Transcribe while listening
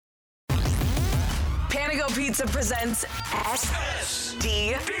Panago Pizza presents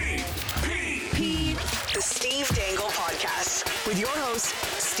SDP, the Steve Dangle Podcast, with your hosts,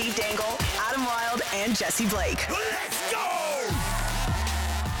 Steve Dangle, Adam Wilde, and Jesse Blake. Let's go!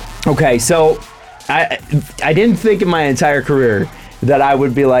 Okay, so I didn't think in my entire career that I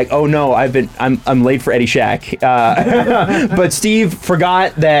would be like, oh no, I'm late for Eddie Shack. But Steve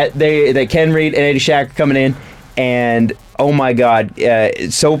forgot that Ken Reed and Eddie Shack are coming in, and oh my God,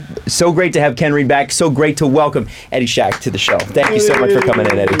 so great to have Ken Reed back. So great to welcome Eddie Shack to the show. Thank you so much for coming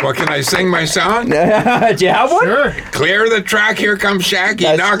in, Eddie. Well, can I sing my song? Do you have one? Sure. Clear the track, here comes Shack.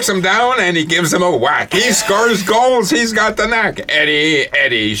 He knocks him down and he gives him a whack. He scores goals, he's got the knack.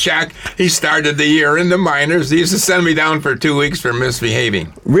 Eddie Shack, he started the year in the minors. He used to send me down for 2 weeks for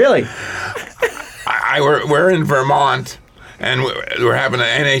misbehaving. Really? We're in Vermont and we're having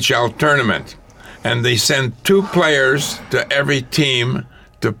an NHL tournament. And they send 2 players to every team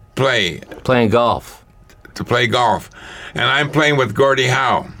to play. Playing golf. To play golf. And I'm playing with Gordie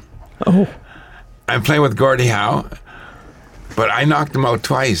Howe. Oh. I'm playing with Gordie Howe, but I knocked him out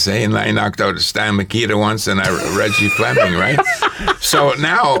twice, eh? And I knocked out Stan Mikita once and Reggie Fleming, right? So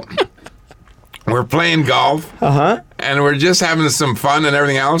now we're playing golf, and we're just having some fun and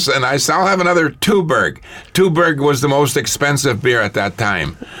everything else, and I'll have another Tuborg. Tuborg was the most expensive beer at that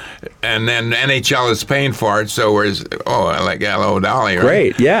time. And then NHL is paying for it, so like hello Dolly, right?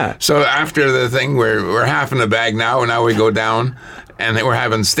 Great, yeah. So after the thing, we're half in the bag now, and now we go down, and we're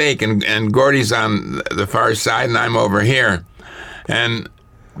having steak, and Gordie's on the far side, and I'm over here. And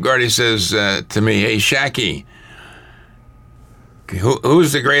Gordie says to me, hey, Shacky,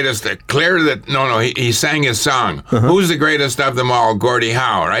 who's the greatest? He sang his song. Who's the greatest of them all? Gordie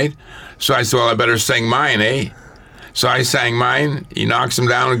Howe, right? So I said, well, I better sing mine, eh? So I sang mine. He knocks him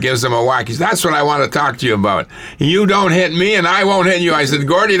down and gives him a whack. He says, that's what I want to talk to you about. You don't hit me and I won't hit you. I said,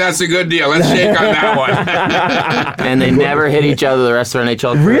 Gordie, that's a good deal. Let's shake on that one. And they never hit each other the rest of their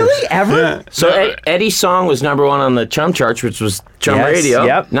NHL careers. Really? Ever? So Eddie's song was #1 on the Chum charts, which was Chum Yes, Radio.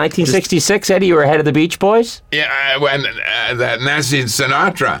 yep. 1966, Eddie, you were ahead of the Beach Boys? Yeah, when that Nancy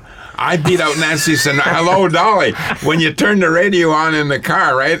Sinatra. I beat out Nancy Sinatra. Hello, Dolly. When you turned the radio on in the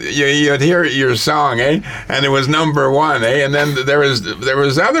car, right, you'd hear your song, eh? And it was #1, eh? And then there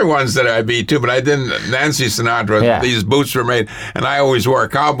was other ones that I beat too, but I didn't. Nancy Sinatra. Yeah. These boots were made, and I always wore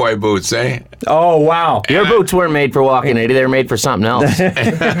cowboy boots, eh? Oh, wow. Your boots weren't made for walking, Eddie. They were made for something else.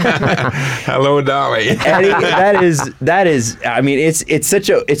 Hello, Dolly. Eddie, that is. I mean, it's such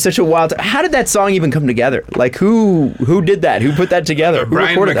a wild. How did that song even come together? Like, who did that? Who put that together? Who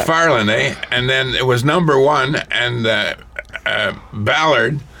Brian recorded McFarlane, eh? And then it was #1, and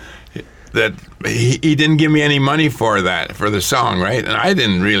Ballard, that he didn't give me any money for the song, right? And I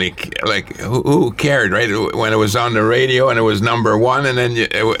didn't really, like, who cared, right? When it was on the radio and it was #1, and then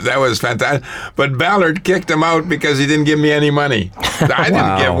that was fantastic. But Ballard kicked him out because he didn't give me any money. I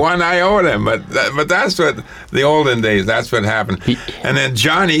didn't give one iota, but that's what, the olden days, that's what happened. And then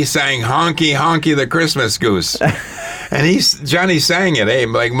Johnny sang Honky Honky the Christmas Goose. And Johnny sang it, eh?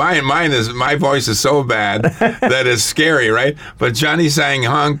 Like my voice is so bad that it's scary, right? But Johnny sang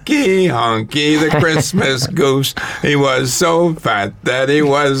Honky Honky the Christmas Goose. He was so fat that he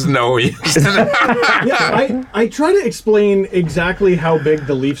was no use. Yeah, I try to explain exactly how big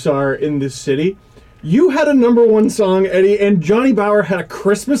the Leafs are in this city. You had a #1 song, Eddie, and Johnny Bauer had a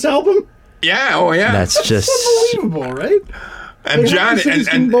Christmas album? Yeah, oh yeah. That's just Unbelievable, right? And Johnny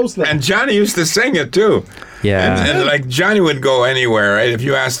and Johnny used to sing it too. Yeah. And like Johnny would go anywhere, right? If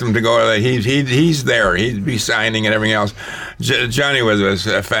you asked him to go, like, he's there. He'd be signing and everything else. Johnny was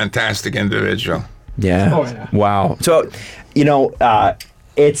a fantastic individual. Yeah. Oh, yeah. Wow. So,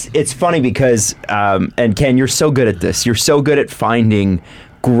 it's funny because, and Ken, you're so good at this. You're so good at finding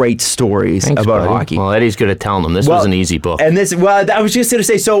great stories Thanks, about buddy. hockey. Well, Eddie's good at telling them. This was an easy book. And I was just going to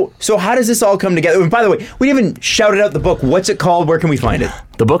say, so how does this all come together? And by the way, we didn't even shouted out the book. What's it called? Where can we find it?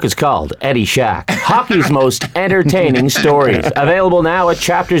 The book is called Eddie Shack, Hockey's Most Entertaining Stories. Available now at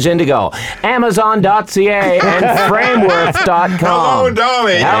Chapters Indigo, Amazon.ca, and Frameworth.com. Hello,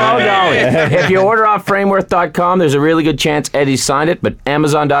 Dolly. Hello, Dolly. If you order off Frameworth.com, there's a really good chance Eddie signed it, but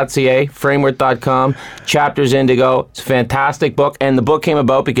Amazon.ca, Frameworth.com, Chapters Indigo. It's a fantastic book, and the book came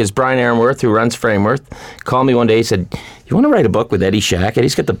about because Brian Aaronworth, who runs Frameworth, called me one day. He said, you want to write a book with Eddie Shack?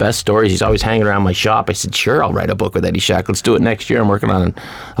 Eddie's got the best stories. He's always hanging around my shop. I said, sure, I'll write a book with Eddie Shack. Let's do it next year. I'm working on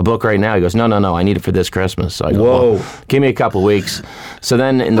a book right now. He goes, no, I need it for this Christmas. So I go, whoa. well, give me a couple weeks. So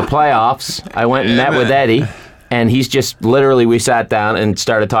then in the playoffs, I went and met with Eddie. And he's just literally, we sat down and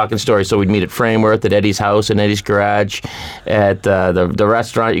started talking stories. So we'd meet at Frameworth, at Eddie's house, in Eddie's garage, at the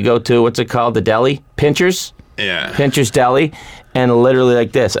restaurant you go to. What's it called? The deli? Pinchers? Yeah. Pinchers Deli. and literally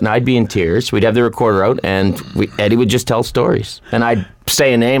like this, and I'd be in tears. We'd have the recorder out, and Eddie would just tell stories, and I'd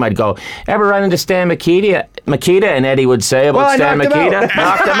say a name. I'd go, ever run into Stan Mikita? And Eddie would say about Stan Mikita,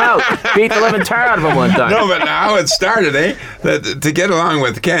 knocked him out, beat the living tar out of him one time. No, but how it started, that to get along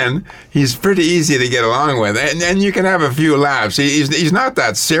with Ken, he's pretty easy to get along with, and you can have a few laughs. He's not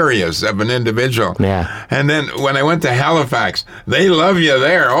that serious of an individual. Yeah. And then when I went to Halifax, they love you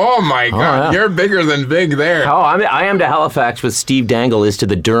there. Oh my God, yeah. You're bigger than big there. Oh, I am to Halifax what Steve Dangle is to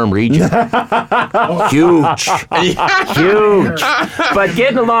the Durham region. Huge. Huge. But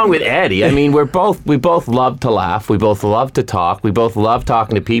getting along with Eddie, I mean, we both love to laugh. We both love to talk. We both love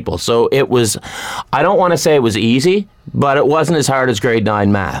talking to people. So it was, I don't want to say it was easy, but it wasn't as hard as grade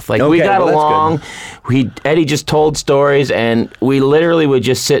 9 math. Like, we got along. Eddie just told stories, and we literally would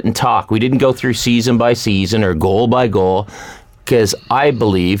just sit and talk. We didn't go through season by season or goal by goal, because I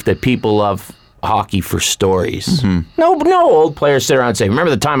believe that people love hockey for stories. No old players sit around and say,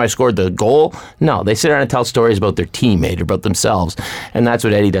 remember the time I scored the goal? No, they sit around and tell stories about their teammate or about themselves, and that's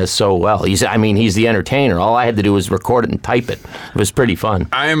what Eddie does so well. He's the entertainer. All I had to do was record it and type it. It was pretty fun.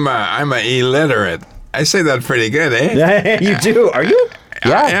 I'm a illiterate. I say that pretty good, eh? You do? Are you?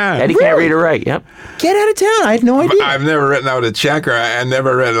 Yeah. Eddie can't read or write. Yep. Get out of town. I had no idea. I've never written out a check, or I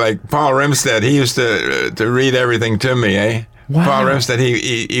never read, like Paul Rimstead. He used to read everything to me, eh? Wow. Paul Rimstead,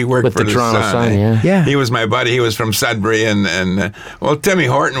 he worked With for the Toronto Sun, Yeah. He was my buddy. He was from Sudbury, and Timmy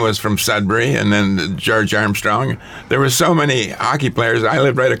Horton was from Sudbury, and then George Armstrong. There were so many hockey players. I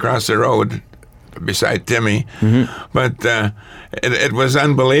lived right across the road beside Timmy, but it was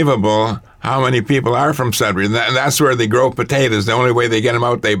unbelievable how many people are from Sudbury. And that's where they grow potatoes. The only way they get them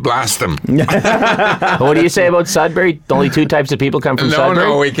out, they blast them. What do you say about Sudbury? Only 2 types of people come from Sudbury?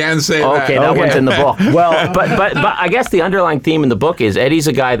 No, we can't say that. Okay, that one's in the book. Well, but I guess the underlying theme in the book is Eddie's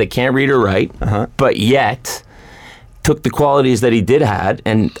a guy that can't read or write, but yet took the qualities that he did had,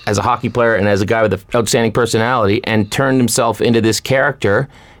 and as a hockey player and as a guy with an outstanding personality, and turned himself into this character.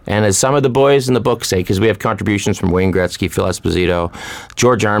 And as some of the boys in the book say, because we have contributions from Wayne Gretzky, Phil Esposito,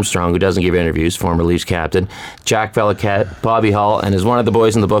 George Armstrong, who doesn't give interviews, former Leafs captain, Jack Veliquette, Bobby Hull, and as one of the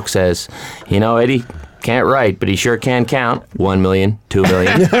boys in the book says, Eddie can't write, but he sure can count. 1 million, 2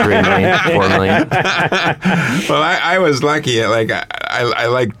 million, 3 million, 4 million. Well, I was lucky. Like I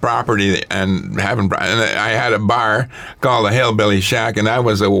liked property and I had a bar called the Hillbilly Shack, and I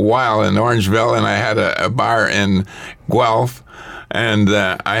was a while in Orangeville, and I had a bar in Guelph. And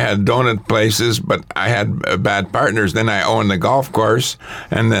I had donut places, but I had bad partners. Then I owned the golf course,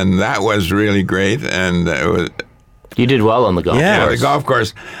 and then that was really great. And it was, you did well on the golf course. The golf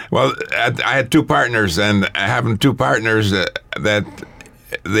course. Well, I had 2 partners, and having 2 partners that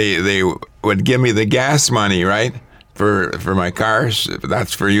they would give me the gas money, right, for my cars.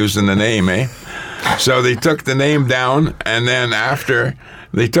 That's for using the name, eh? So they took the name down, and then after.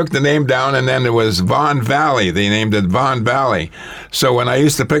 They took the name down, and then it was Vaughan Valley. They named it Vaughan Valley. So when I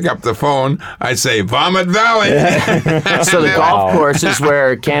used to pick up the phone, I'd say, Vomit Valley. So the golf course is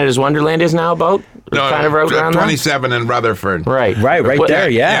where Canada's Wonderland is now about? No, kind of right around 27 in Rutherford. Right there,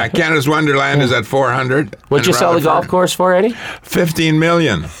 yeah. Yeah, Canada's Wonderland is at 400. What'd you sell the golf course for, Eddie? $15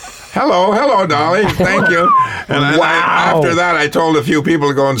 million. Hello, Dolly. Thank you. And after that, I told a few people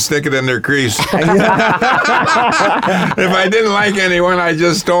to go and stick it in their crease. If I didn't like anyone, I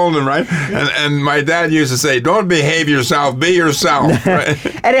just told them, right? And my dad used to say, "Don't behave yourself, be yourself." Right?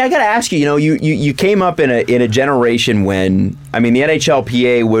 Eddie, I got to ask you. You came up in a generation when, I mean, the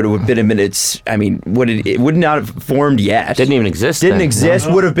NHLPA would have been in its. I mean, it would not have formed yet. Didn't even exist. Didn't exist.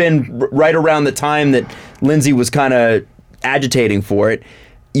 No. Would have been right around the time that Lindsay was kind of agitating for it.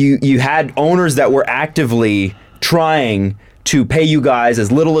 You had owners that were actively trying to pay you guys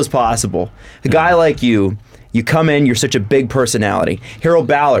as little as possible. A guy like you come in, you're such a big personality. Harold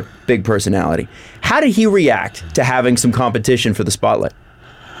Ballard, big personality. How did he react to having some competition for the spotlight?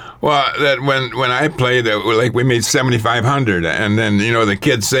 Well, that when I played, like we made $7,500, and then the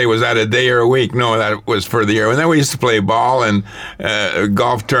kids say, "Was that a day or a week?" No, that was for the year. And then we used to play ball and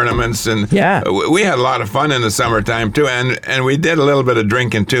golf tournaments, and we had a lot of fun in the summertime too. And we did a little bit of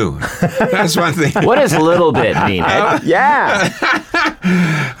drinking too. That's one thing. What does little bit mean? Yeah.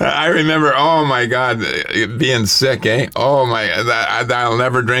 I remember, oh my God, being sick, eh? Oh my, I'll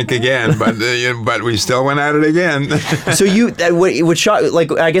never drink again. But we still went at it again. So what shot,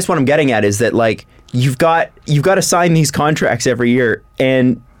 like, I guess what I'm getting at is that, like, you've got to sign these contracts every year,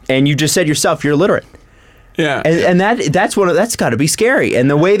 and you just said yourself you're illiterate. Yeah, and that's got to be scary.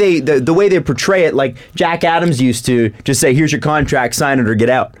 And the way they portray it, like Jack Adams used to just say, "Here's your contract, sign it or get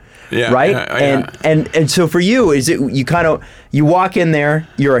out." Yeah, right. Yeah. And so for you, is it you kind of You walk in there.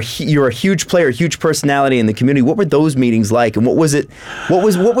 You're a huge player, a huge personality in the community. What were those meetings like, and what was it? What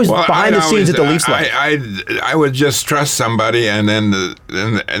was behind the scenes at the Leafs like? I would just trust somebody and then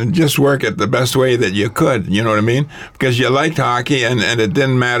and just work it the best way that you could. You know what I mean? Because you liked hockey, and it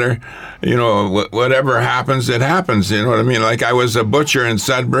didn't matter. You know, whatever happens, it happens. You know what I mean? Like I was a butcher in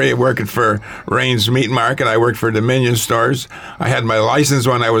Sudbury, working for Rain's Meat Market. I worked for Dominion Stores. I had my license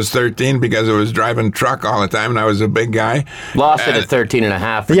when I was 13 because I was driving truck all the time, and I was a big guy. Lost it at 13 and a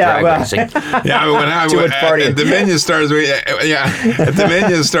half for drag racing. Yeah, but when I was at Dominion Stores, at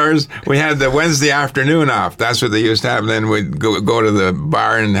Dominion Stores, we had the Wednesday afternoon off. That's what they used to have. And then we'd go to the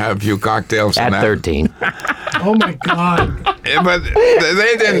bar and have a few cocktails. At 13. Oh my God! But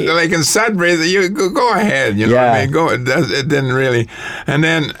they didn't, like in Sudbury. You go ahead. You know what I mean? Go. It didn't really. And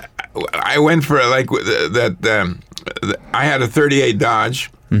then I went for like that. I had a 38 Dodge,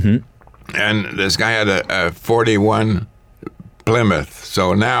 and this guy had a 41 Plymouth.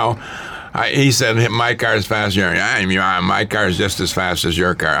 So now he said, my car is faster. My car is just as fast as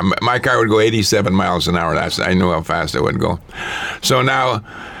your car. My car would go 87 miles an hour. I knew how fast it would go. So now,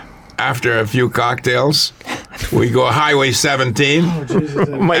 after a few cocktails, we go Highway 17. Oh, Jesus.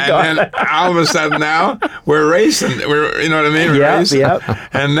 Oh my God. And then all of a sudden now, we're racing. You know what I mean? We're racing. Yep.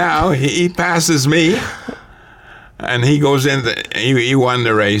 And now he passes me, and he goes in. He won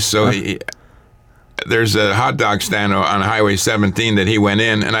the race, so there's a hot dog stand on Highway 17 that he went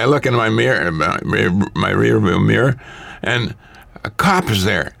in, and I look in my mirror, my rear view mirror, and a cop is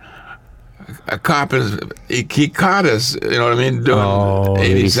there. A cop he caught us, you know what I mean, doing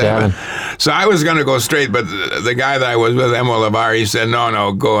 87. So I was going to go straight, but the guy that I was with, Emo LeVar, he said,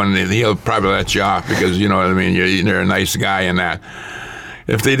 no, go, and he'll probably let you off because, you know what I mean, you're a nice guy and that.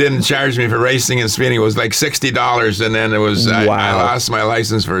 If they didn't charge me for racing and speeding, it was like $60, and then it was I lost my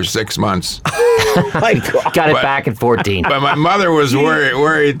license for 6 months. My God. Got it back at 14. But my mother was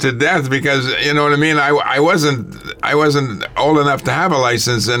worried to death because, you know what I mean, I wasn't old enough to have a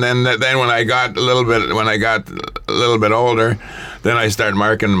license, and then when I got a little bit older, then I started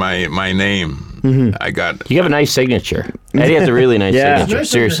marking my name. Mm-hmm. You have a nice signature. Eddie has a really nice signature. Nice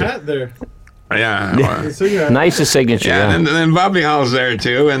Seriously. Hat there. Yeah. Nicest signature. Yeah, and then Bobby Hall's there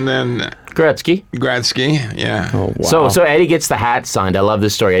too, and then Gretzky. Yeah. Oh, wow. So Eddie gets the hat signed. I love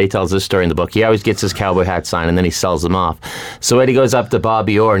this story. Eddie tells this story in the book. He always gets his cowboy hat signed, and then he sells them off. So Eddie goes up to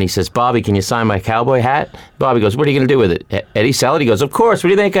Bobby Orr, and he says, Bobby, can you sign my cowboy hat? Bobby goes, what are you going to do with it? Eddie, sell it? He goes, of course. What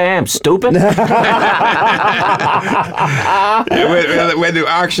do you think I am, stupid? We had to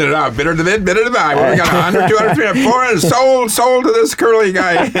auction it off. Bidder to bid, bidder to buy. We got 100, 200, 300, 400 sold to this curly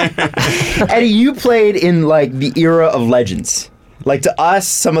guy. Eddie, you played in like the era of legends. Like to us,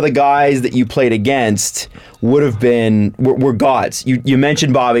 some of the guys that you played against would have been were gods. You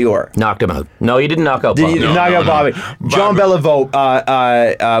mentioned Bobby Orr. Knocked him out. No, you didn't knock out Bobby. Did you knock out Bobby? Jean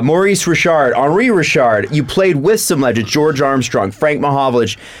Beliveau, Maurice Richard, Henri Richard. You played with some legends. George Armstrong, Frank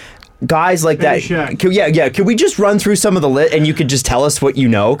Mahovlich. Guys like that. Could we just run through some of the list, and you could just tell us what you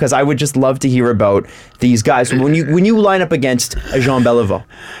know? Because I would just love to hear about these guys. When you line up against Jean Beliveau.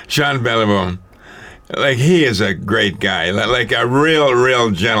 Jean Beliveau. Like, he is a great guy, like a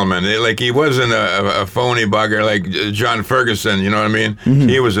real gentleman. Like, he wasn't a phony bugger like John Ferguson, you know what I mean? Mm-hmm.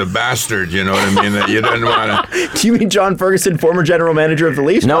 He was a bastard, you know what I mean, that you didn't want to... Do you mean John Ferguson, former general manager of the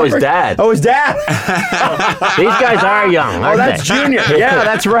Leafs? No, his dad. Oh, his dad! These guys are young, aren't that's they? Junior. Yeah,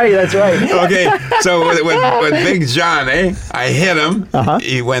 that's right. Okay, so with Big John, I hit him. Uh-huh.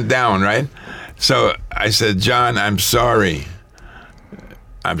 He went down, right? So I said, John, I'm sorry.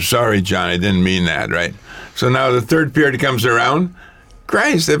 I'm sorry, John, I didn't mean that, right? So now the third period comes around.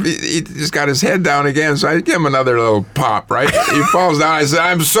 Christ, if he just got his head down again, so I give him another little pop, right? He falls down. I said,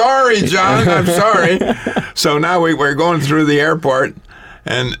 I'm sorry, John, I'm sorry. So now we're going through the airport,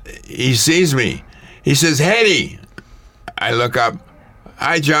 and he sees me. He says, Hetty. I look up.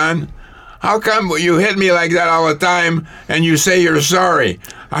 Hi, John. How come you hit me like that all the time and you say you're sorry?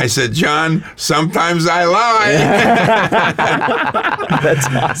 I said, John, sometimes I lie. That's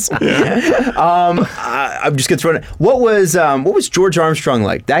awesome. Yeah. I'm just gonna throw it. What was George Armstrong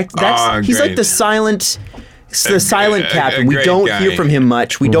like? He's like the silent captain. We don't hear from him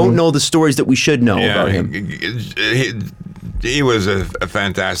much. We don't know the stories that we should know about him. He was a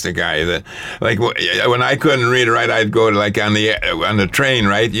fantastic guy. That, like, when I couldn't read or write, I'd go to, like, on the train,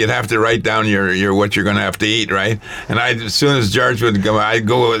 right? You'd have to write down your what you're going to have to eat, right? And as soon as George would come, I'd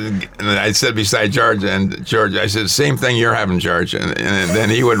go and I'd sit beside George, and George, I said, same thing you're having, George, and then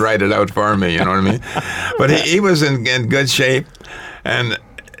he would write it out for me. You know what I mean? But he was in good shape, and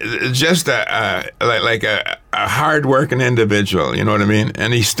just a a hard-working individual, you know what I mean?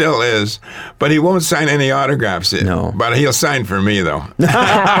 And he still is, but he won't sign any autographs. No. But he'll sign for me, though.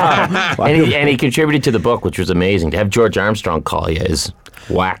 And he contributed to the book, which was amazing. To have George Armstrong call you is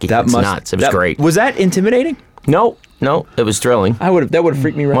wacky. It's nuts. It was great. Was that intimidating? No, it was thrilling. That would have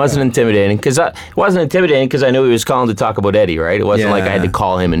freaked me right It wasn't intimidating because I knew he was calling to talk about Eddie, right? It wasn't like I had to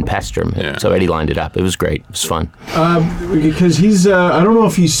call him and pester him. Yeah. So Eddie lined it up. It was great. It was fun. Because he's, I don't know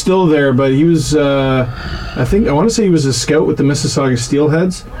if he's still there, but he was, I want to say he was a scout with the Mississauga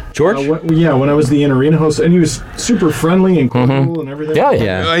Steelheads. George? When I was the in-arena host, and he was super friendly and cool and everything. Yeah.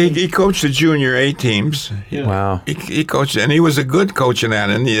 Yeah. He coached the junior A teams. Yeah. Wow. He coached, and he was a good coach in that.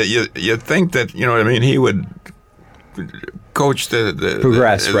 And you think that, you know what I mean, he would coach the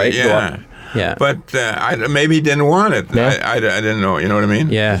Progress, right? Go Yeah. up. Yeah. But maybe he didn't want it. Yeah. I didn't know. You know what I mean?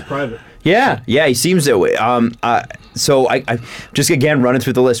 Yeah. Private. Yeah, he seems that way. So I just again running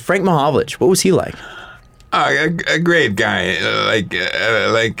through the list. Frank Mahovlich, what was he like? A great guy, like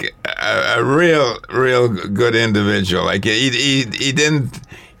a real good individual. Like he didn't.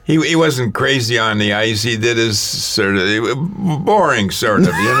 He wasn't crazy on the ice. He did his sort of boring, sort of.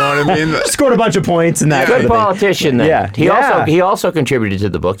 You know what I mean? Scored a bunch of points and that. Yeah. sort Good of thing. politician then. Yeah. He also contributed to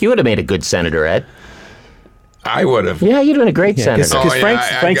the book. You would have made a good senator, Ed. I would have. Yeah, you'd have been a great senator. Because Oh,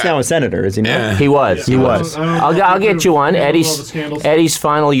 yeah, Frank's I now a senator, is he not? Yeah. He was. He was. I'll get you one. all the scandals. Eddie's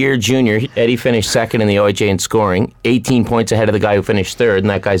final year junior. Eddie finished second in the OHA in scoring, 18 points ahead of the guy who finished third,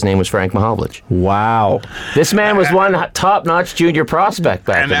 and that guy's name was Frank Mahovlich. Wow. This man was one top-notch junior prospect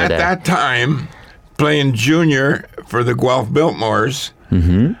back And in the at day. that time, playing junior for the Guelph Biltmores,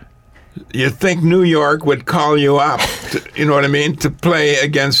 you'd think New York would call you up, you know what I mean, to play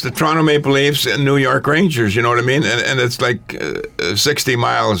against the Toronto Maple Leafs and New York Rangers, you know what I mean? And it's like 60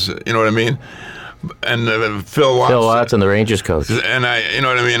 miles, you know what I mean? And Phil Watts. Phil Watts and the Rangers coach. And you know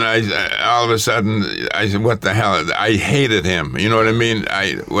what I mean? I all of a sudden, I said, "What the hell?" I hated him. You know what I mean?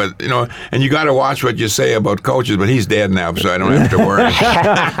 And you got to watch what you say about coaches. But he's dead now, so I don't have to worry.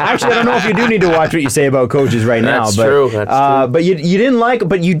 Actually, I don't know if you do need to watch what you say about coaches right now. That's But, true, that's true. But you didn't like,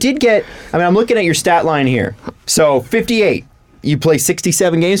 but you did get. I mean, I'm looking at your stat line here. So 58. You play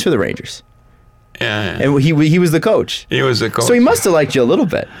 67 games for the Rangers, Yeah, and he was the coach. he was a coach. So he must have liked you a little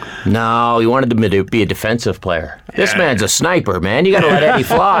bit. No, he wanted him to be a defensive player. This man's a sniper, man. You got to let Eddie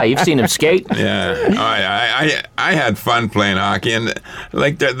fly. You've seen him skate. Yeah, I had fun playing hockey, and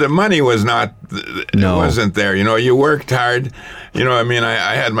like the money was not, it wasn't there. You know, you worked hard. You know, I mean,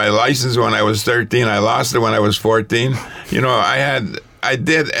 I had my license when I was 13. I lost it when I was 14. You know, I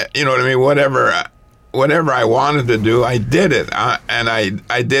did. You know what I mean? Whatever I wanted to do, I did it, and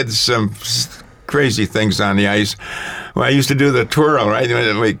I did some crazy things on the ice. Well, I used to do the twirl, right?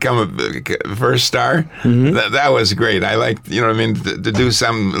 When we come a first star, that was great. I liked, you know what I mean, to do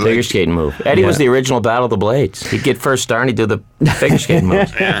some Figure skating move. Eddie was the original Battle of the Blades. He'd get first star and he'd do the figure skating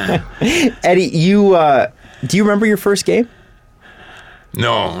moves. Eddie, do you remember your first game?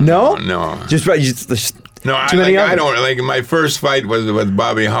 No. Just No, too many I others. don't like. My first fight was with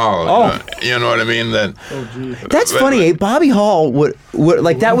Bobby Hall. Oh. You know what I mean? That's funny. Eh? Bobby Hall would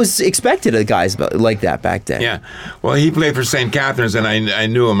like that was expected of guys like that back then. Yeah. Well, he played for St. Catharines, and I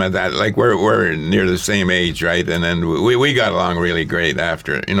knew him at that. Like we're near the same age, right? And then we got along really great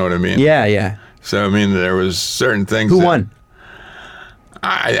after. You know what I mean? Yeah. So I mean, there was certain things. Who that- won?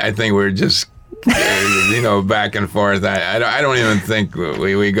 I think we're just. Back and forth. I don't even think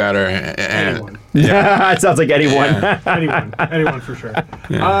we got our. Anyone. Yeah, it sounds like Eddie won. Anyone for sure.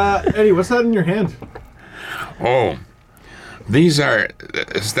 Eddie, what's that in your hand? Oh, these are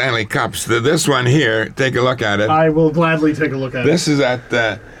Stanley Cups. This one here, take a look at it. I will gladly take a look at it. This is at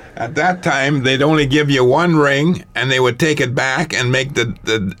that time they'd only give you one ring, and they would take it back and make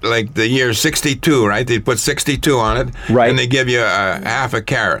the year 62. Right? They'd put 62 on it, Right. And they give you half a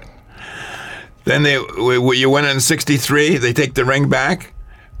carat. Then you win in 63. They take the ring back,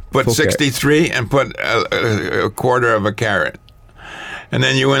 put Full carat. 63, and put a quarter of a carat. And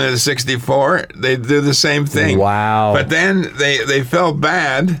then you win in 64. They do the same thing. Wow. But then they felt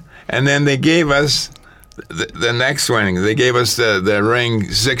bad, and then they gave us the next one. They gave us the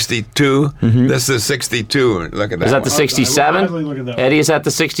ring 62. This is 62. Look at that. Is that one. the I will 67? gladly look at that. Eddie, is that the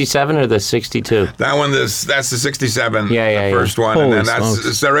 67 or the 62? That one, that's the 67, Yeah, the first one. Holy and then smokes.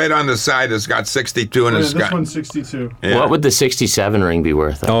 it's right on the side. It's got 62, and Yeah, it's this got. one's 62. Yeah. What would the 67 ring be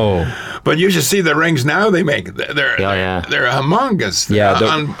worth? Oh, But you should see the rings now they make. They're humongous. Yeah,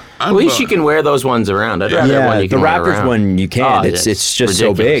 At least you can wear those ones around. I'd rather have one yeah. you The can wear Raptors around. one you can't. Oh, it's just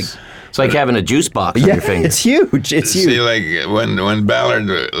so big. ridiculous. It's like having a juice box on Yeah, your finger. it's huge. It's See, huge. like when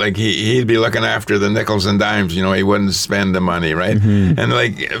Ballard, like he'd be looking after the nickels and dimes, you know, he wouldn't spend the money, right? Mm-hmm. And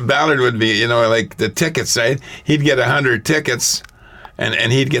like Ballard would be, you know, like the tickets, right? He'd get 100 tickets,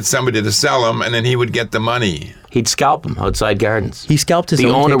 and he'd get somebody to sell them, and then he would get the money. He'd scalp them outside gardens. He scalped his The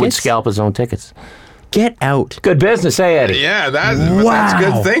own owner would tickets? scalp his own tickets. Get out. Good business, eh, Eddie? Yeah, that's Wow.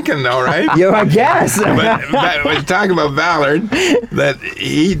 good thinking, though, right? Yo, I guess. But when talking about Ballard, that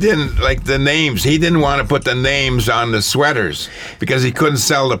he didn't like the names. He didn't want to put the names on the sweaters because he couldn't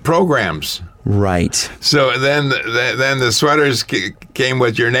sell the programs. Right. So then the sweaters came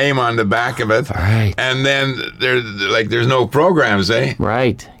with your name on the back of it. Right. And then there's no programs, eh?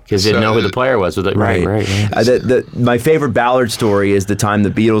 Right. Because they didn't know who the player was. Right. My favorite Ballard story is the time the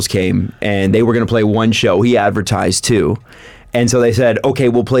Beatles came and they were going to play one show. He advertised two. And so they said, okay,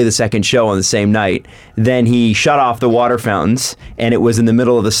 we'll play the second show on the same night. Then he shut off the water fountains, and it was in the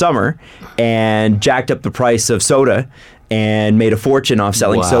middle of the summer, and jacked up the price of soda and made a fortune off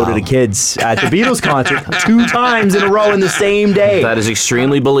selling Wow. soda to kids at the Beatles concert 2 times in a row in the same day. That is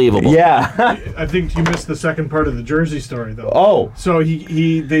extremely believable. Yeah. I think you missed the second part of the jersey story, though. Oh. So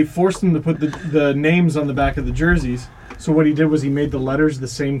they forced him to put the names on the back of the jerseys. So what he did was he made the letters the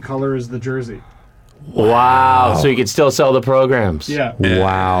same color as the jersey. Wow. So you could still sell the programs. Yeah.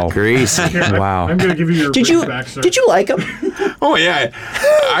 Wow. Greasy. Wow. I'm gonna give you your Did you back, sir. did you like him? Oh yeah,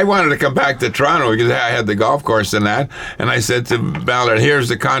 I wanted to come back to Toronto because I had the golf course and that, and I said to Ballard, "Here's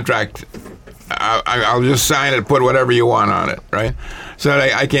the contract. I'll just sign it, put whatever you want on it, right?" So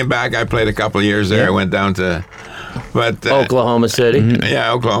I came back. I played a couple of years there. I went down to, but Oklahoma City.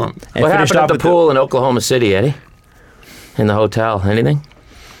 yeah, Oklahoma. And What finished happened at off the with pool in Oklahoma City, Eddie? In the hotel? Anything?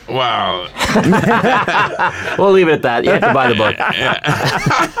 Wow. We'll leave it at that. You have to buy the book.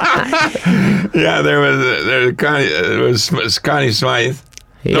 Yeah, there was Connie Smythe.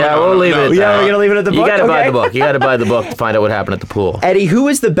 Yeah, no, we'll leave no. it at Yeah, that. we're gonna leave it at the You book? gotta buy Okay. the book. You gotta buy the book to find out what happened at the pool. Eddie, who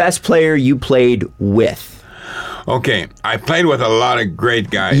is the best player you played with? Okay, I played with a lot of great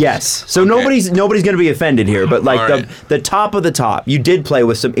guys. Yes. So Okay. nobody's going to be offended here, but like All the right. the top of the top, you did play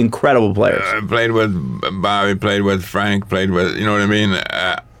with some incredible players. I played with Bobby, played with Frank, played with, you know what I mean?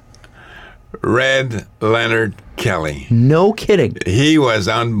 Red Leonard Kelly. No kidding. He was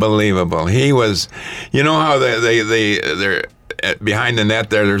unbelievable. He was, you know how they're behind the net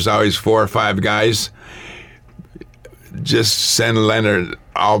there's always 4 or 5 guys. Just send Leonard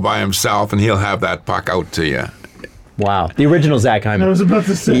all by himself and he'll have that puck out to you. Wow. The original Zach I Hyman. was about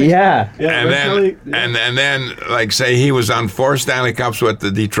to say. Yeah. Yeah. And Red then, Kelly, yeah. and then, like, say he was on 4 Stanley Cups with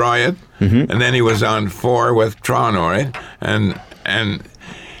the Detroit, and then he was on 4 with Toronto, right? And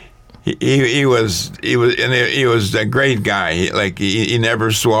he was a great guy. He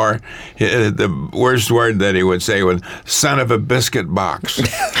never swore. The worst word that he would say was "son of a biscuit box."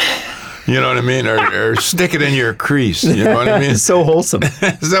 You know what I mean? Or stick it in your crease. You know what I mean? So wholesome.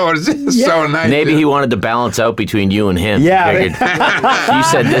 So it's just so nice. Maybe he wanted to balance out between you and him. Yeah. Figured, you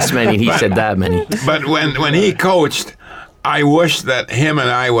said this many, he said that many. But when he coached, I wish that him and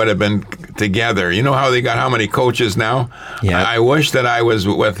I would have been together. You know how they got how many coaches now? Yeah. I wish that I was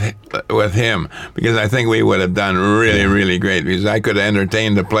with him because I think we would have done really, really great because I could have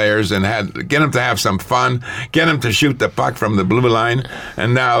entertained the players and get them to have some fun, get them to shoot the puck from the blue line.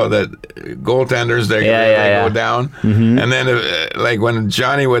 And now the goaltenders, they go down. Mm-hmm. And then like when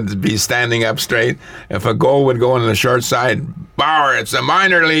Johnny would be standing up straight, if a goal would go on the short side, Bauer, it's a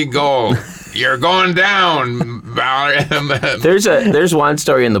minor league goal. You're going down, Bauer. There's one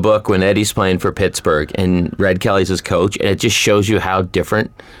story in the book when Eddie's playing for Pittsburgh and Red Kelly's his coach, and it just shows you how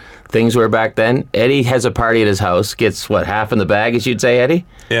different things were back then. Eddie has a party at his house, gets half in the bag, as you'd say, Eddie,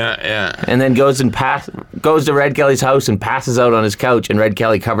 Yeah. and then goes to Red Kelly's house and passes out on his couch, and Red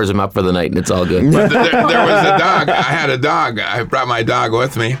Kelly covers him up for the night, and it's all good. But there was a dog. I had a dog. I brought my dog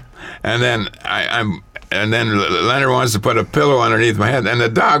with me, and then And then Leonard wants to put a pillow underneath my head, and the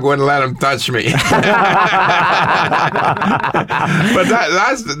dog wouldn't let him touch me. But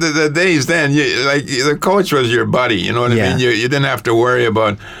that's the days then. The coach was your buddy. You know what I mean? You didn't have to worry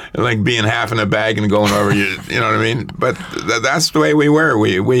about like being half in a bag and going over. You know what I mean? But that's the way we were.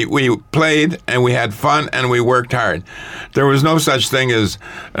 We played and we had fun and we worked hard. There was no such thing as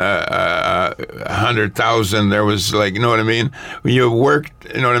 100,000. There was you know what I mean? You worked.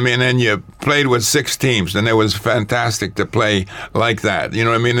 You know what I mean? And you played with 6 teams, and it was fantastic to play like that. You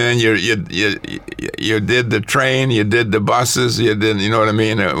know what I mean? And then you did the train, you did the buses, you know what I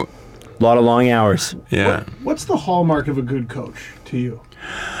mean? A lot of long hours. Yeah. What's the hallmark of a good coach to you?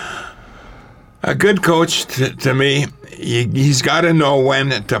 A good coach to me, he's got to know when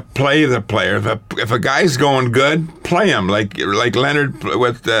to play the player. If a guy's going good, play him. Like Leonard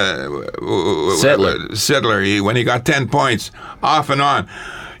with Sittler, when he got 10 points off and on.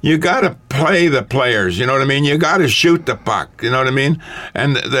 You got to play the players, you know what I mean? You got to shoot the puck, you know what I mean?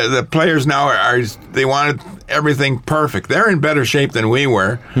 And the players now are they wanted everything perfect. They're in better shape than we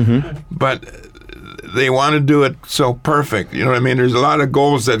were, but they want to do it so perfect, you know what I mean? There's a lot of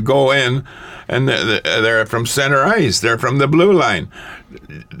goals that go in, and they're from center ice. They're from the blue line.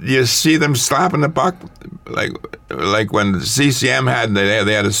 You see them slapping the puck, like when CCM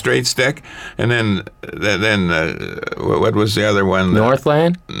they had a straight stick, and then what was the other one?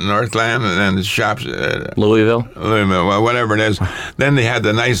 Northland, and then the shops. Louisville, well, whatever it is. Then they had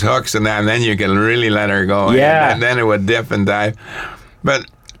the nice hooks and that, and then you can really let her go. Yeah. And then it would dip and dive. But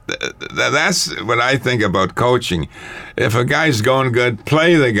that's what I think about coaching. If a guy's going good,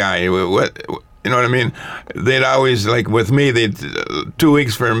 play the guy. You know what I mean? They'd always, like with me, 2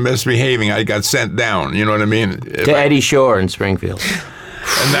 weeks for misbehaving, I got sent down. You know what I mean? to Eddie Shore in Springfield.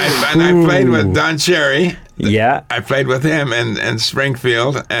 And I played with Don Cherry. Yeah. I played with him in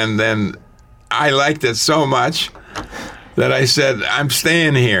Springfield, and then I liked it so much that I said, I'm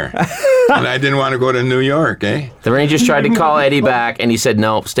staying here. And I didn't want to go to New York, eh? The Rangers tried to call Eddie back, and he sasaid,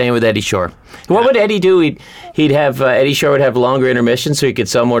 no, staying with Eddie Shore. What would Eddie do? He'd have, Eddie Shore would have longer intermissions so he could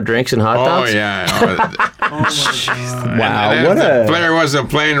sell more drinks and hot dogs? Oh, yeah. Wow. And What if the a. player wasn't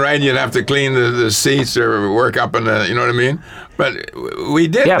playing right, you'd have to clean the seats or work up in the, you know what I mean? But we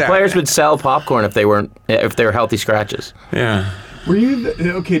did Yeah, that. players would sell popcorn if they were healthy scratches. Yeah. Were you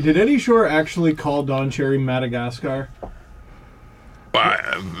okay? Did Eddie Shore actually call Don Cherry Madagascar?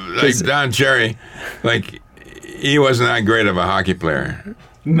 Like Don Cherry, like he wasn't that great of a hockey player.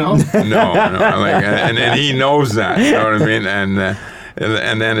 No. No, like, and he knows that. You know what I mean?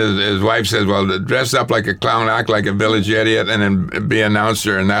 And then his wife says, "Well, dress up like a clown, act like a village idiot, and then be an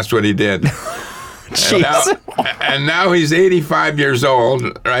announcer." And that's what he did. And now he's 85 years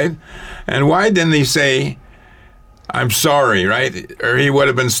old, right? And why didn't he say, I'm sorry, right? Or he would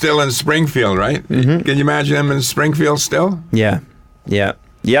have been still in Springfield, right? Can you imagine him in Springfield still? Yeah. Yeah.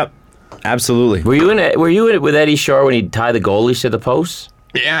 Yep. Absolutely. Were you in it with Eddie Shore when he'd tie the goalies to the posts?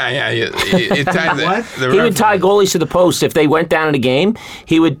 Yeah. He tied What? He would tie goalies to the posts. If they went down in a game,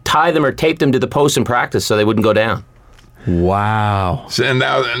 he would tie them or tape them to the post in practice so they wouldn't go down. Wow. So, and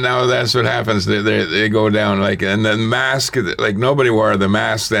now that's what happens. They go down like, and then mask, like nobody wore the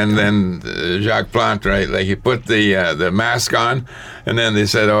mask. Then Jacques Plante, right? Like he put the mask on, and then they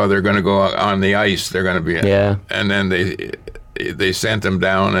said, oh, they're going to go on the ice. They're going to be Yeah. And then they sent him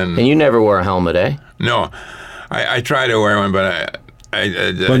down, and And you never wore a helmet, eh? no, I tried to wear one, but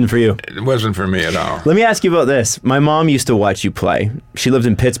I Wasn't for you. It wasn't for me at all. Let me ask you about this. My mom used to watch you play. She lived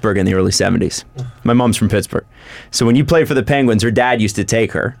in Pittsburgh in the early 70s. My mom's from Pittsburgh. So when you played for the Penguins, her dad used to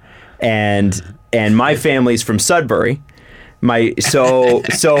take her. And my family's from Sudbury.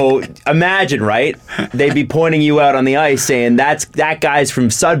 So imagine, right? They'd be pointing you out on the ice saying, that guy's from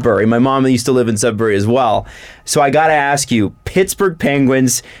Sudbury. My mom used to live in Sudbury as well. So I got to ask you, Pittsburgh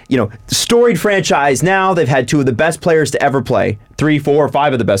Penguins, storied franchise now. They've had two of the best players to ever play, 3, 4,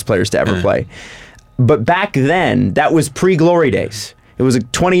 5 of the best players to ever play. But back then, that was pre-glory days. It was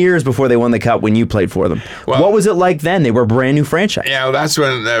 20 years before they won the Cup when you played for them. Well, what was it like then? They were a brand new franchise. Yeah, well, that's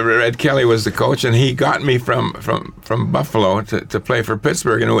when Red Kelly was the coach, and he got me from Buffalo to play for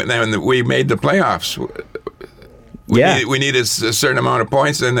Pittsburgh, and then we made the playoffs. We needed a certain amount of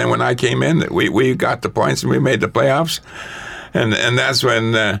points, and then when I came in, we got the points and we made the playoffs, and that's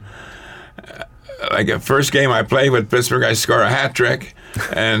when, like the first game I played with Pittsburgh, I scored a hat trick,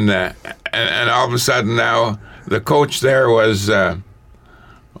 and all of a sudden now the coach there was.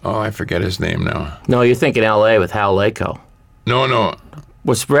 I forget his name now. No, you're thinking L.A. with Hal Lako. No.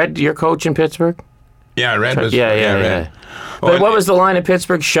 Was Red your coach in Pittsburgh? Yeah, Red was. Yeah. Red. But what was the line in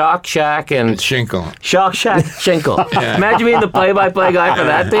Pittsburgh? Shock, Shack, and... Schinkel. Shock, Shack, Schinkel. Imagine being the play-by-play guy for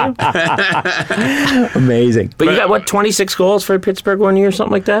that team. Amazing. But you got, 26 goals for Pittsburgh one year,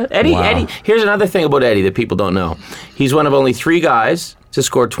 something like that? Eddie, here's another thing about Eddie that people don't know. He's one of only 3 guys to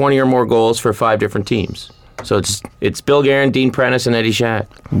score 20 or more goals for 5 different teams. So it's Bill Guerin, Dean Prentice, and Eddie Shack.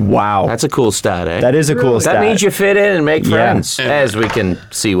 Wow. That's a cool stat, eh? That is a cool stat. That means you fit in and make Yeah. friends, as we can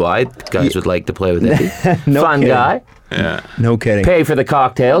see why guys would like to play with Eddie. No Fun kidding. guy. Yeah, No kidding. Pay for the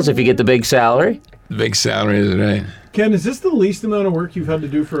cocktails if you get the big salary. big salaries, right? Ken, is this the least amount of work you've had to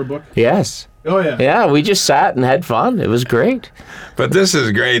do for a book? Yes. Oh, yeah. Yeah, we just sat and had fun. It was great. But this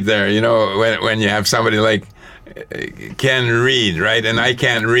is great there, when you have somebody like can read, right? And I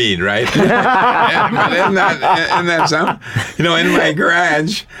can't read, right? But isn't that something? In my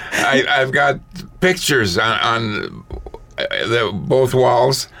garage, I've got pictures on both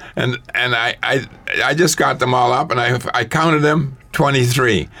walls, and I just got them all up, and I counted them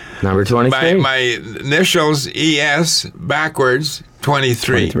 23. Number 23. My initials ES backwards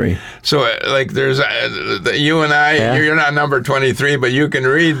 23. So like there's you and I. You're not number 23, but you can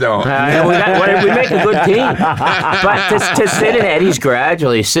read though. We make a good team. But to sit in Eddie's garage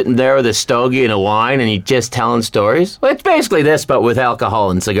while he's sitting there with a stogie and a wine and he's just telling stories. Well, it's basically this, but with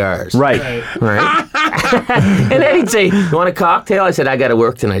alcohol and cigars. Right. And Eddie'd say, "You want a cocktail?" I said, "I got to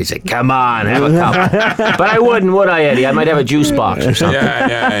work tonight." He said, "Come on, have a cup." But I wouldn't, would I, Eddie? I might have a juice box or something.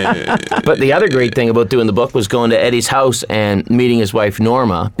 Yeah. But the other great thing about doing the book was going to Eddie's house and meeting his wife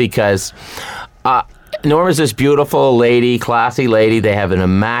Norma, because Norma's this beautiful lady, classy lady. They have an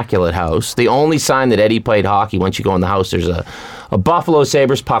immaculate house. The only sign that Eddie played hockey, once you go in the house, there's a Buffalo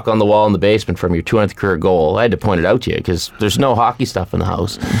Sabres puck on the wall in the basement from your 200th career goal. I had to point it out to you because there's no hockey stuff in the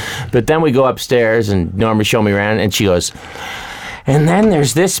house. But then we go upstairs and Norma showed me around and she goes, "And then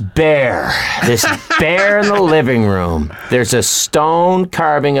there's this bear in the living room. There's a stone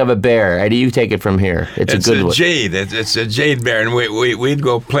carving of a bear." Eddie, you take it from here. It's a good one. Jade. It's a jade bear, and we'd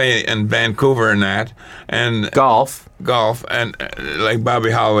go play in Vancouver and that, and Golf, and like Bobby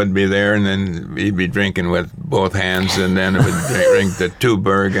Hall would be there, and then he'd be drinking with both hands, and then it would drink the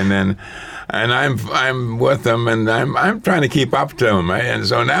Tuborg, and I'm with him, and I'm trying to keep up to him, right? And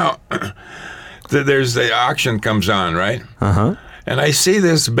so now there's the auction comes on, right? And I see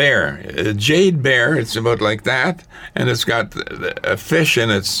this bear, a jade bear. It's about like that, and it's got a fish in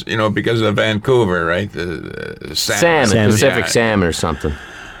it, because of Vancouver, right? salmon. Pacific salmon or something.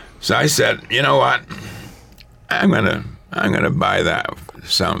 So I said, you know what? I'm gonna buy that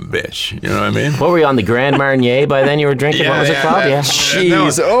some bitch. You know what I mean? What were you on, the Grand Marnier by then? You were drinking. What was it called?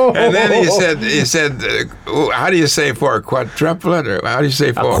 Jeez. And then he said, how do you say for a quadruplet, or how do you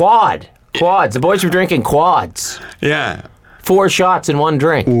say for a quad? Quads. The boys were drinking quads. Yeah. 4 shots in one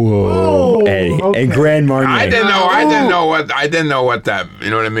drink. Whoa, Eddie. Okay. And Grand Marnier. I didn't know what that. You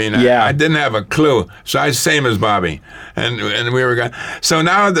know what I mean? Yeah. I didn't have a clue. So I was same as Bobby, and we were going. So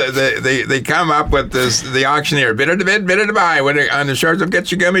now they come up with this. The auctioneer bidder to bid, bidder to buy. On the shorts of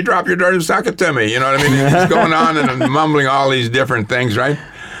get you gimme, drop your door and suck it to me. You know what I mean? He's going on and mumbling all these different things, right?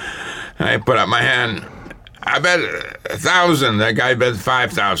 And I put up my hand. I bet 1,000. That guy bet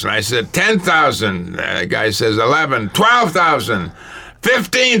 5,000. I said 10,000. That guy says 11, 12,000,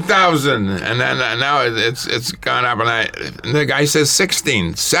 15,000. And then now it's gone up, and the guy says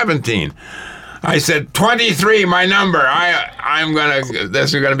 16, 17. I said 23, my number.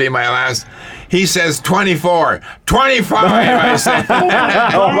 This is gonna be my last. He says 24, 25. I said,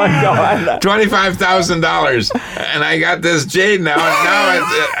 oh my God, $25,000, and I got this jade now. And now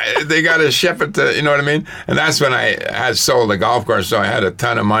they got to ship it to, you know what I mean? And that's when I had sold the golf course, so I had a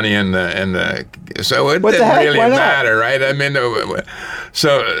ton of money in the. So it didn't really matter, right? I mean,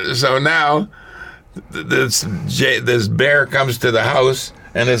 so now this bear comes to the house,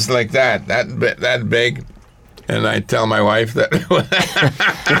 and it's like that big. And I tell my wife that.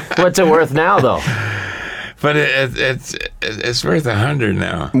 What's it worth now, though? But it's worth 100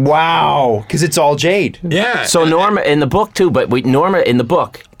 now. Wow, because it's all jade. Yeah. So Norma in the book too, but Norma in the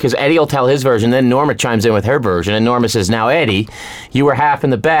book, because Eddie will tell his version, then Norma chimes in with her version, and Norma says, "Now Eddie, you were half in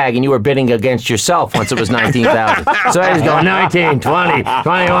the bag, and you were bidding against yourself once it was 19,000." So Eddie's going 19, 20,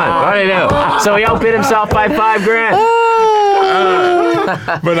 21. What do you do? So he outbid himself by $5,000.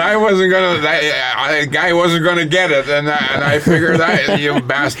 But I wasn't gonna. The guy wasn't gonna get it, and I figured, you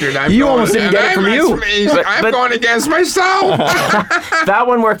bastard, almost didn't get it from you. I'm going against myself. That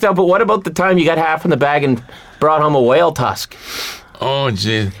one worked out. But what about the time you got half in the bag and brought home a whale tusk? Oh,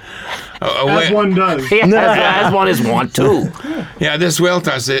 gee. As one does. As one is wont to. Yeah, this whale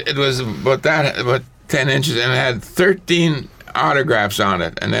tusk. It was about 10 inches, and it had 13 autographs on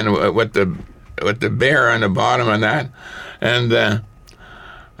it, and then with the bear on the bottom on that. And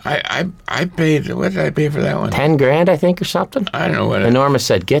I paid. What did I pay for that one? $10,000, I think, or something. I don't know what. And Norma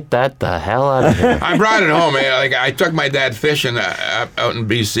said, "Get that the hell out of here." I brought it home. I took my dad fishing out in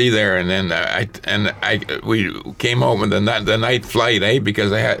BC there, and then we came home with the night flight,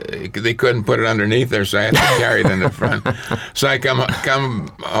 because they couldn't put it underneath there, so I had to carry it in the front. So I come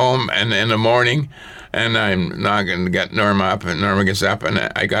home, and in the morning. And I'm not going to get Norma up, and Norma gets up, and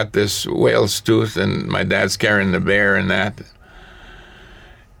I got this whale's tooth, and my dad's carrying the bear and that.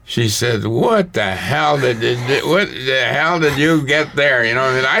 She said, "What the hell did you get there?" You know,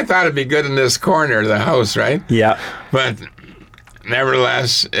 I mean, I thought it'd be good in this corner of the house, right? Yeah. But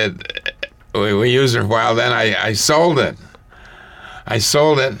nevertheless, we used it for a while. Then I sold it. I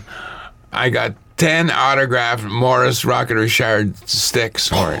got 10 autographed Maurice Rocket Richard sticks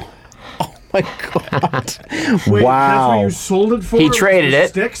for it. my God. Wait, Wow. That's what you sold it for? He traded it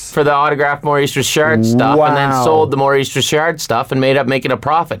Sticks? for the autographed Maurice Richard stuff, and then Wow. sold the Maurice Richard stuff and made up making a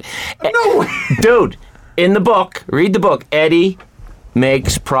profit. No way. Dude, in the book, read the book. Eddie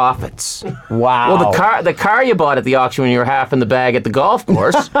makes profits. Wow. Well, the car you bought at the auction when you were half in the bag at the golf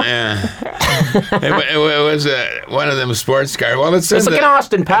course. Yeah. it was one of them sports cars. Well, it's It's in like an the,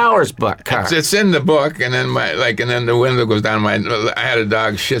 Austin Powers book car. it's in the book, and then then the window goes down. I had a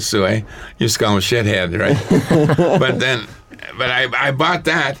dog, Shih Tzu. I used to call him Shithead, right? but I bought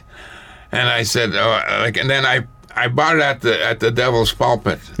that, and I said, and then I bought it at the Devil's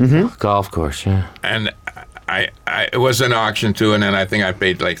Pulpit, Golf course, yeah. and it was an auction too, and then I think I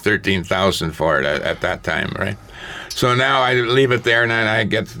paid like $13,000 for it at that time, right? So now I leave it there, and then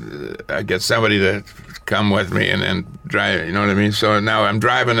I get somebody to come with me and then drive. You know what I mean? So now I'm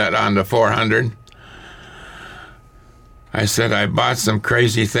driving it on the 400. I said I bought some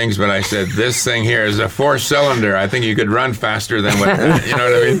crazy things, but I said this thing here is a 4-cylinder. I think you could run faster than what you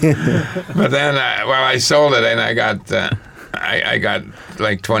know what I mean. But then, I sold it, and I got. I got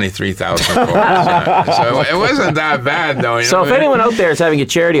like 23,000 for it. So it wasn't that bad, though. You So know if what I mean? anyone out there is having a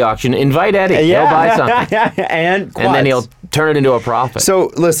charity auction, invite Eddie. He'll buy something. and And then he'll quads. turn it into a profit.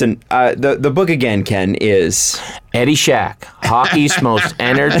 So listen, the book again, Ken, is Eddie Shack, hockey's most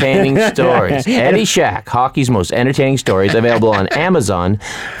entertaining stories. Eddie Shack, hockey's most entertaining stories, available on Amazon,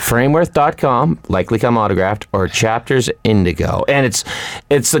 Frameworth.com, likely come autographed, or Chapters Indigo. And it's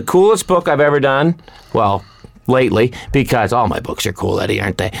the coolest book I've ever done. Well, lately, because all my books are cool, Eddie,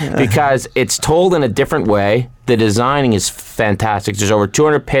 aren't they? Because it's told in a different way. The designing is fantastic. There's over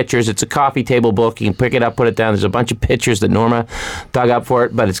 200 pictures. It's a coffee table book. You can pick it up, put it down. There's a bunch of pictures that Norma dug up for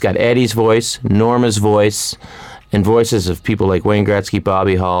it, but it's got Eddie's voice, Norma's voice, and voices of people like Wayne Gretzky,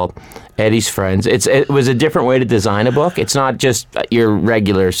 Bobby Hall, Eddie's friends. It was a different way to design a book. It's not just your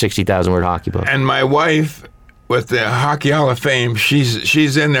regular 60,000-word hockey book. And my wife, with the Hockey Hall of Fame,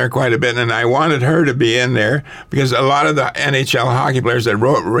 she's in there quite a bit, and I wanted her to be in there because a lot of the NHL hockey players that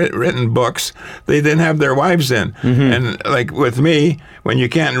written books, they didn't have their wives in. And like with me, when you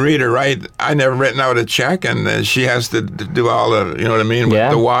can't read or write, I never written out a check, and she has to do all the, you know what I mean,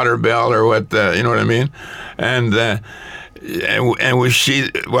 with the water bill or what the, you know what I mean, and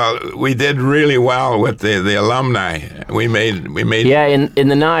we did really well with the alumni. We made. Yeah, in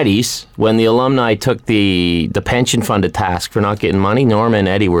the 90s, when the alumni took the pension fund to task for not getting money, Norma and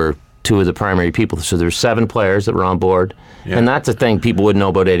Eddie were two of the primary people. So there were 7 players that were on board. Yeah. And that's the thing people wouldn't know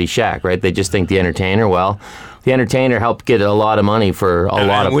about Eddie Shack, right? They just think the entertainer. Well, the entertainer helped get a lot of money for a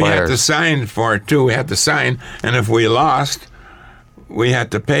lot of players. We had to sign for it, too. We had to sign. And if we lost, we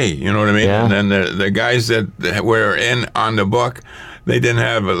had to pay. You know what I mean? Yeah. And then the guys that were in on the book, they didn't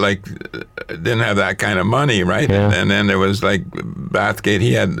have that kind of money, right? Yeah. And then there was like Bathgate.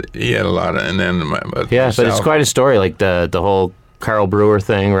 He had a lot of, and then but it's quite a story, like the whole Carl Brewer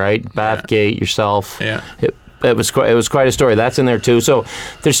thing, right? Bathgate, yourself. Yeah. It was quite a story. That's in there too. So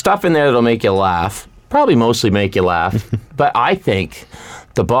there's stuff in there that'll make you laugh. Probably mostly make you laugh. But I think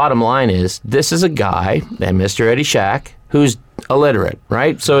the bottom line is this is a guy, Mr. Eddie Shack, who's illiterate,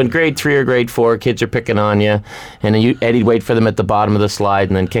 right? So in grade 3 or grade 4, kids are picking on you, and then Eddie'd wait for them at the bottom of the slide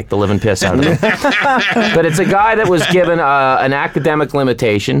and then kick the living piss out of them. But it's a guy that was given an academic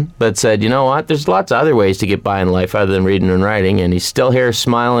limitation, but said, you know what, there's lots of other ways to get by in life other than reading and writing, and he's still here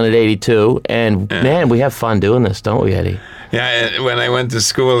smiling at 82, and man, we have fun doing this, don't we, Eddie? Yeah, when I went to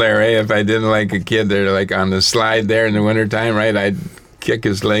school there, if I didn't like a kid there, like on the slide there in the wintertime, right, I'd kick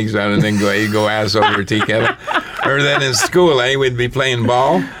his legs out and then go ass over a tea kettle. Or then in school, we'd be playing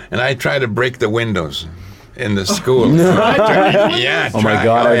ball, and I'd try to break the windows in the school. Oh my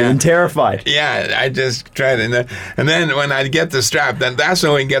God, I'd been terrified. Yeah, I just tried it. And then when I'd get the strap, then that's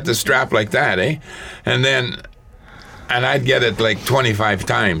when we get the strap like that, And I'd get it like 25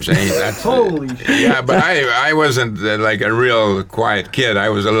 times. That's, Holy shit. Yeah, but I wasn't like a real quiet kid. I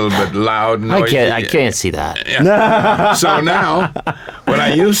was a little bit loud and noisy. I can't see that. Yeah. So now, what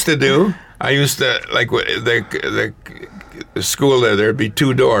I used to do, like the school there'd be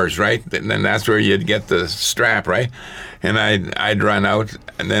 2 doors, right? And then that's where you'd get the strap, right? And I'd run out,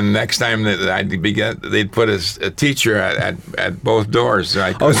 and then next time that they'd put a teacher at both doors. So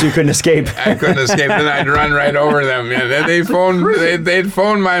you couldn't escape. I couldn't escape. Then I'd run right over them. And then they'd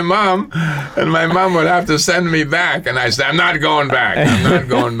phone my mom, and my mom would have to send me back. And I said, I'm not going back. I'm not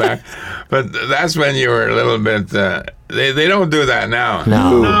going back. But that's when you were a little bit. They don't do that now.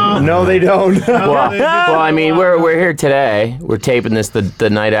 No, they don't. Well, I mean, we're here today. We're taping this the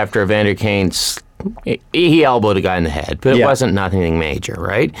night after Evander Kane's. He elbowed a guy in the head, but it wasn't nothing major,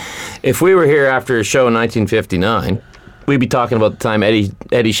 right? If we were here after a show in 1959, we'd be talking about the time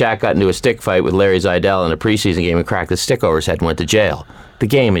Eddie Shack got into a stick fight with Larry Zeidel in a preseason game and cracked the stick over his head and went to jail. The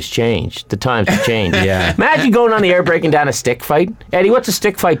game has changed. The times have changed. Yeah. Imagine going on the air breaking down a stick fight. Eddie, what's a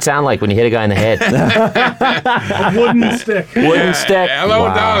stick fight sound like when you hit a guy in the head? A wooden stick. Wooden stick. Hello,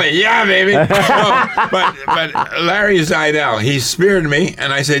 Wow. Dolly. Yeah, baby. No, but Larry Zeidel, he speared me,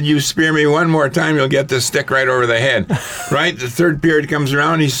 and I said, "You spear me one more time, you'll get this stick right over the head." Right? The third period comes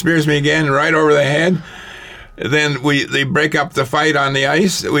around, he spears me again, right over the head. Then they break up the fight on the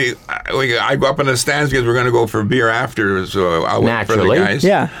ice. I go up in the stands because we're going to go for beer after, so I'll wait for the Naturally. guys.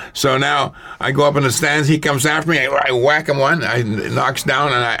 Yeah. So now I go up in the stands. He comes after me. I whack him one. I knocks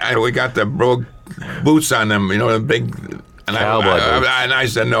down, and we got the brogue boots on them. You know, the big. And Cowboy boots. I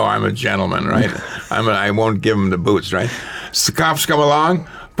said, no, I'm a gentleman, right? I won't give him the boots, right? So the cops come along,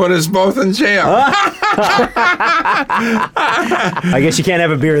 put us both in jail. I guess you can't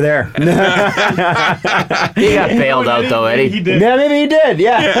have a beer there. He got bailed out, though, Eddie. He did. Yeah, maybe he did.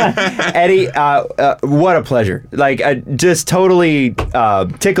 Yeah, Eddie, what a pleasure! Like, just totally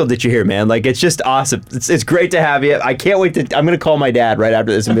tickled that you're here, man. Like, it's just awesome. It's great to have you. I can't wait to. I'm gonna call my dad right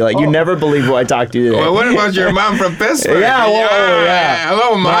after this and be like, "You never believe who I talked to today." Well, what about your mom from Pittsburgh? Yeah, yeah.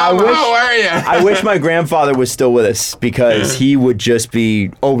 Hello, Mom. I wish- How are you? I wish my grandfather was still with us because he would just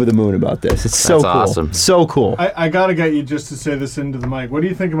be over the moon about this. It's so That's cool. awesome. So cool. I gotta get you just to say this into the mic. What do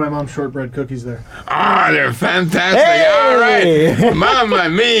you think of my mom's shortbread cookies there? They're fantastic. Hey! All right. Mamma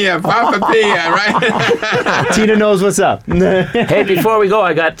mia, Papa Pia, right? Tina knows what's up. Hey, before we go,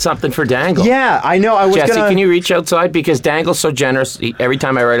 I got something for Dangle. Yeah, I know. I was Jesse, gonna. can you reach outside? Because Dangle's so generous. Every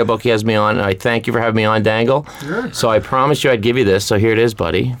time I write a book, he has me on, and I thank you for having me on, Dangle. Sure. So I promised you I'd give you this, so here it is,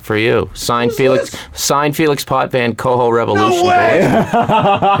 buddy, for you. Signed Felix Potvin, Coho Revolution. No way!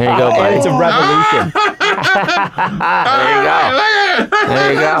 Here you go, buddy. It's a revolution. There you go.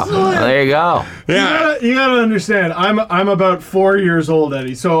 There you go. There you go. Yeah. You gotta understand. I'm about 4 years old,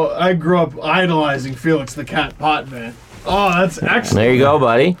 Eddie. So I grew up idolizing Felix the Cat Potvin. Oh, that's excellent. There you go,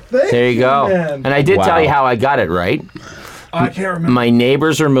 buddy. Thank There you go. you, man. And I did Wow. tell you how I got it right. I can't remember. My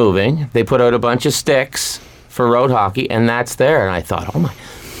neighbors are moving. They put out a bunch of sticks for road hockey, and that's there. And I thought, oh my,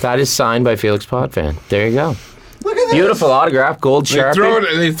 that is signed by Felix Potvin. There you go. Look at this. Beautiful autograph, gold They Sharpie.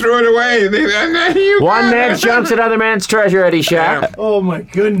 threw it away. You One got man's it. junk's another man's treasure, Eddie Shack. Oh my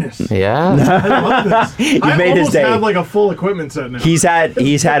goodness. Yeah. I love this. I made his almost day. have like a full equipment set now. He's had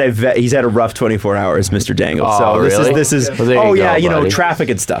a rough 24 hours, Mr. Dangle. Oh, so really? this is Well, there you oh go, yeah, you know, buddy. traffic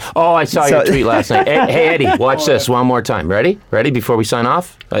and stuff. Oh, I saw So- your tweet last night. Hey, Eddie, watch this one more time. Ready? Ready before we sign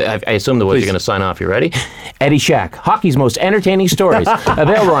off? I assume the words you're going to sign off. You ready? Eddie Shack, hockey's most entertaining stories.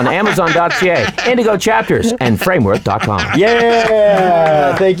 Available on Amazon.ca, Indigo Chapters, and Framework.com.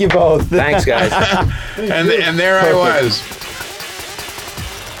 Yeah, thank you both. Thanks, guys. And there I was.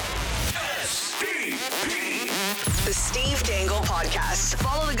 The Steve Dangle Podcast.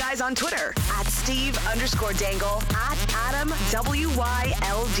 Follow the guys on Twitter at Steve_Dangle, at Adam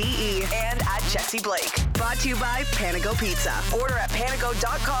WYLDE, and at Jesse Blake. Brought to you by Panago Pizza. Order at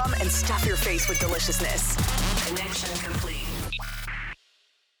panago.com and stuff your face with deliciousness. Connection.